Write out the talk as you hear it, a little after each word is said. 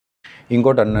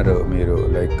ఇంకోటి అన్నారు మీరు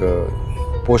లైక్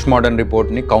పోస్ట్ మార్టం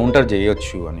రిపోర్ట్ని కౌంటర్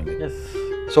చేయొచ్చు అని.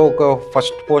 సో ఒక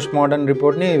ఫస్ట్ పోస్ట్ మార్టం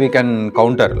రిపోర్ట్ని వీ కెన్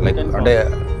కౌంటర్ లైక్ అంటే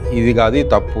ఇది కాదు ఇది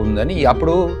తప్పు ఉందని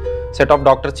అప్పుడు set of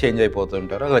doctors change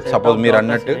అయిపోతుంటారు. Like suppose మీరు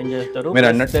అన్నట్టు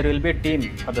there will be team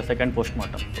for the second post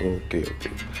mortem. Okay okay.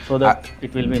 So that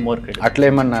it will be more credible. అట్లా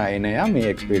ఏమన్నా అయినాయా మీ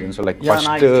ఎక్స్పీరియన్స్? లైక్ ఫస్ట్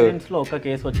నా ఎక్స్పీరియన్స్లో ఒక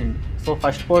కేసు వచ్చింది. సో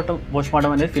ఫస్ట్ పోస్ట్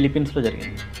మార్టం అనేది ఫిలిప్పీన్స్లో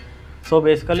జరిగింది. So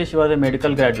basically she was a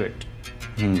medical graduate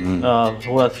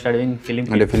who was studying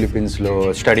Philippines. అంటే ఫిలిప్పీన్స్లో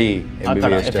study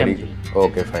MBBS study.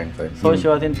 Okay fine fine. So she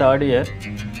was in third year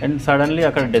and suddenly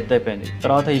అక్కడ death అయిపోయింది.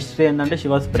 తర్వాత history ఏంటంటే she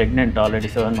was pregnant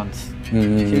already 7 months.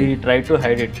 She try to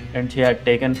hide it and she had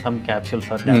taken some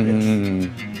capsules are tablets.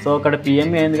 So అక్కడ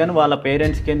PMA అయింది కానీ వాళ్ళ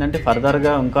పేరెంట్స్కి ఏంటంటే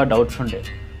ఫర్దర్గా ఇంకా డౌట్స్ ఉండే.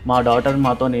 మా డాటర్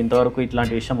మాతో ఇంతవరకు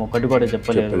ఇట్లాంటి విషయం ఒకటి కూడా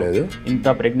చెప్పలేదు, ఇంత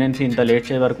ప్రెగ్నెన్సీ ఇంత లేట్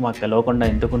చేసే వరకు మాకు తెలియకుండా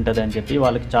ఎందుకు ఉంటుంది అని చెప్పి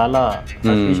వాళ్ళకి చాలా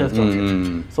సస్పిషియస్ ఉంది.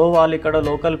 సో వాళ్ళు ఇక్కడ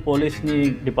లోకల్ పోలీస్ని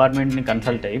డిపార్ట్మెంట్ని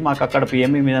కన్సల్ట్ అయ్యి మాకు అక్కడ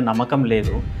పిఎంఈ మీద నమ్మకం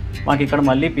లేదు, మాకు ఇక్కడ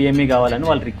మళ్ళీ పిఎంఈ కావాలని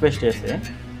వాళ్ళు రిక్వెస్ట్ చేస్తే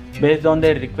based on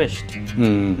their request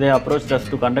they approached us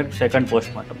to conduct second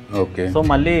postmortem. Okay. So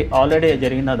మళ్ళీ ఆల్రెడీ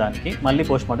జరిగిన దానికి మళ్ళీ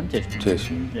పోస్ట్మార్టం చేసి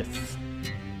yes.